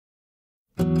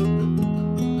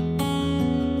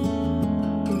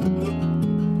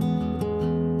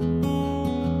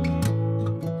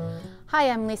Hi,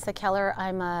 I'm Lisa Keller.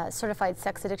 I'm a certified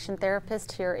sex addiction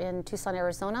therapist here in Tucson,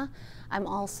 Arizona. I'm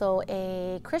also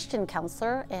a Christian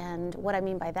counselor, and what I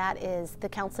mean by that is the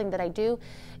counseling that I do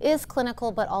is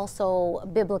clinical but also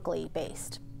biblically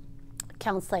based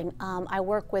counseling. I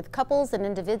work with couples and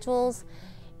individuals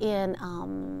in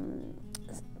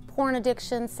porn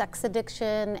addiction, sex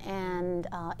addiction, and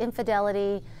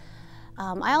infidelity.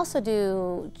 I also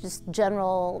do just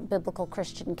general biblical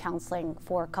Christian counseling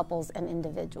for couples and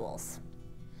individuals.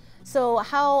 So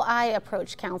how I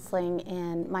approach counseling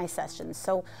in my sessions.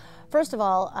 So first of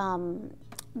all,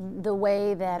 the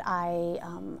way that I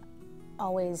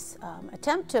always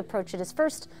attempt to approach it is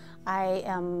first I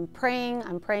am praying.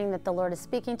 I'm praying that the Lord is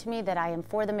speaking to me, that I am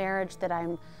for the marriage, that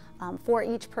I'm for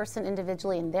each person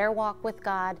individually in their walk with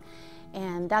God.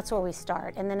 And that's where we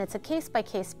start. And then it's a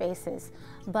case-by-case basis.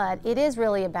 But it is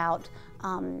really about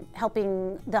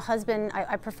helping the husband.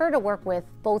 I prefer to work with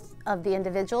both of the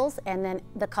individuals and then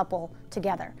the couple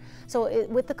together. So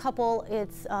with the couple,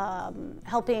 it's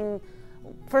helping,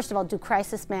 first of all, do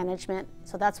crisis management.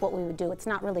 So that's what we would do. It's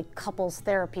not really couples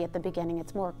therapy at the beginning.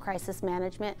 It's more crisis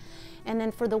management. And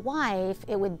then for the wife,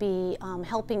 it would be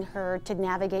helping her to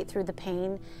navigate through the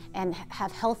pain and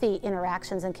have healthy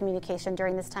interactions and communication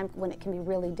during this time when it can be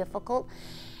really difficult.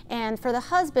 And for the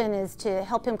husband is to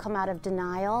help him come out of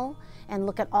denial and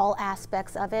look at all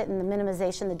aspects of it and the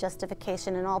minimization, the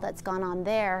justification, and all that's gone on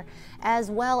there, as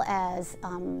well as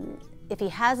if he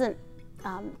hasn't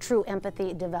true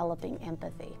empathy, developing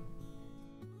empathy.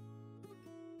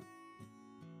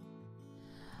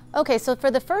 Okay, so for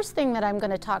the first thing that I'm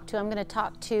going to talk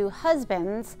to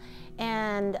husbands,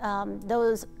 and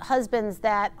those husbands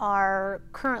that are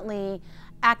currently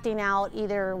acting out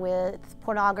either with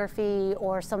pornography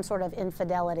or some sort of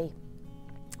infidelity,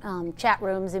 chat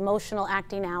rooms, emotional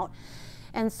acting out.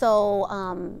 And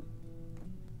so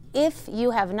if you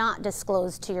have not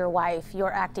disclosed to your wife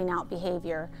your acting out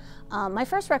behavior, my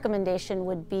first recommendation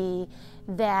would be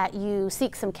that you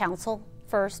seek some counsel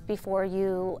first before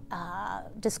you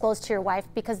disclose to your wife,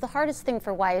 because the hardest thing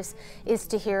for wives is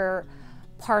to hear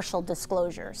partial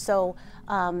disclosure. So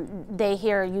they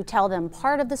hear you tell them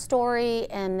part of the story,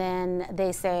 and then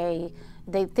they say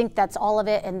they think that's all of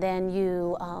it, and then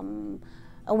you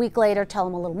a week later tell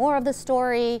them a little more of the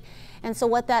story. And so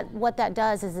what that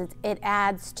does is it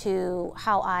adds to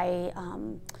how I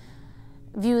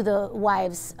view the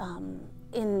wives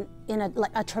in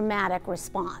a traumatic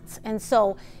response. And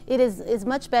so it is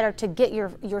much better to get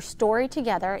your story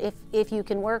together if you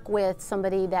can work with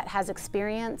somebody that has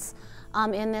experience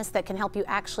in this, that can help you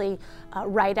actually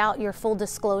write out your full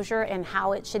disclosure and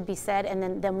how it should be said,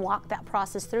 and then walk that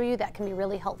process through you. That can be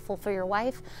really helpful for your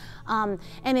wife. And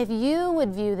if you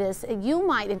would view this, you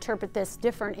might interpret this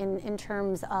different in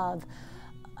terms of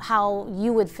how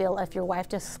you would feel if your wife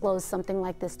disclosed something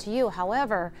like this to you.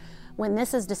 However, when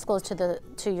this is disclosed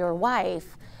to your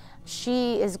wife,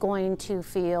 she is going to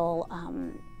feel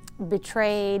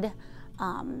betrayed.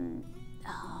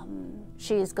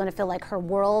 She is going to feel like her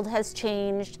world has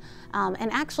changed,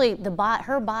 and actually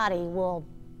her body will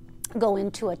go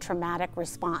into a traumatic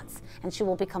response, and she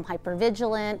will become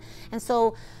hypervigilant. And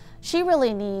so she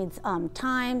really needs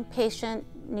time, patience,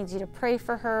 needs you to pray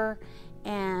for her,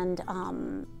 and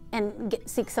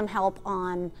seek some help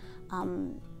on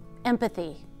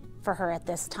empathy for her at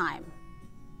this time.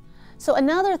 So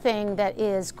another thing that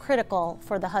is critical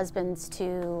for the husbands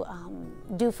to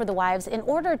do for the wives in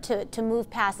order to move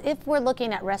past, if we're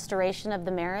looking at restoration of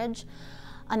the marriage,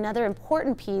 another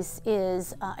important piece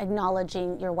is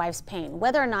acknowledging your wife's pain.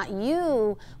 Whether or not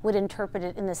you would interpret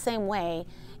it in the same way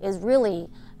is really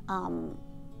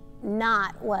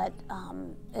not what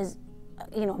is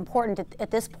important at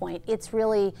this point. It's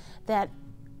really that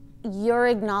your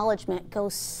acknowledgement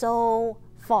goes so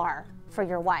far for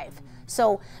your wife.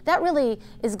 So that really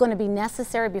is going to be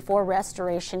necessary before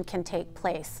restoration can take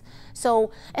place.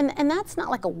 So, and that's not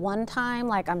like a one-time,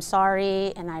 like, I'm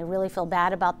sorry and I really feel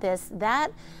bad about this.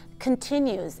 That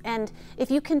continues. And if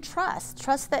you can trust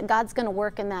that God's going to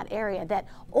work in that area, that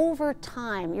over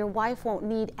time your wife won't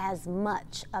need as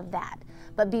much of that.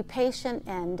 But be patient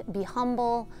and be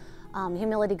humble.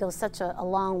 Humility goes such a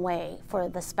long way for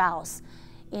the spouse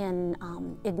in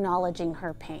acknowledging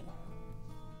her pain.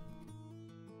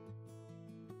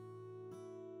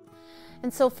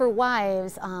 And so for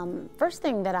wives, first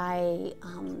thing that I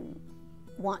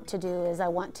want to do is I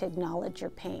want to acknowledge your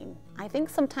pain. I think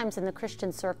sometimes in the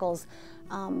Christian circles,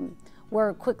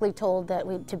 we're quickly told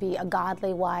that to be a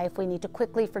godly wife, we need to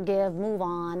quickly forgive, move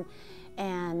on.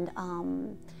 And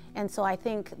so I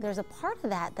think there's a part of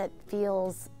that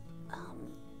feels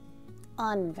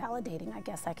unvalidating, I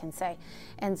guess I can say.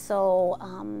 And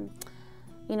so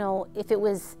you know, if it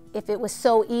was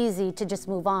so easy to just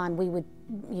move on, we would,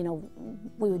 you know,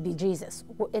 we would be Jesus.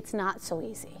 It's not so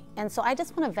easy. And so I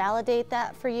just want to validate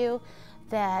that for you,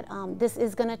 that this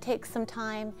is going to take some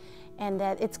time, and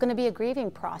that it's going to be a grieving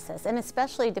process, and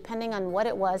especially depending on what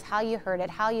it was, how you heard it,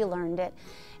 how you learned it.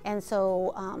 And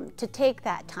so to take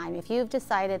that time, if you've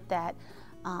decided that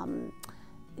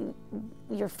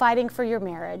you're fighting for your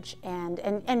marriage,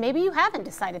 and maybe you haven't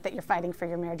decided that you're fighting for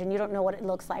your marriage and you don't know what it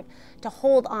looks like, to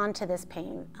hold on to this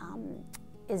pain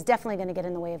is definitely going to get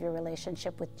in the way of your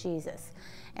relationship with Jesus.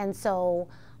 And so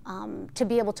to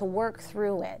be able to work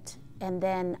through it and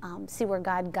then see where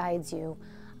God guides you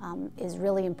is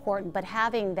really important. But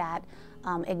having that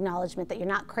acknowledgement that you're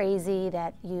not crazy,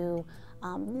 that you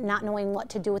not knowing what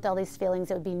to do with all these feelings,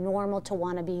 it would be normal to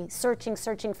want to be searching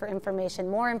for information,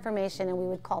 more information, and we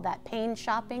would call that pain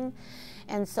shopping.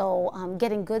 And so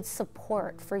getting good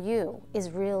support for you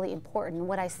is really important.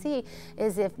 What I see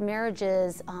is if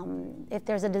marriages, if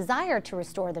there's a desire to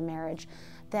restore the marriage,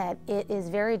 that it is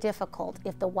very difficult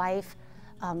if the wife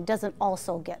doesn't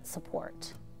also get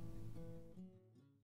support.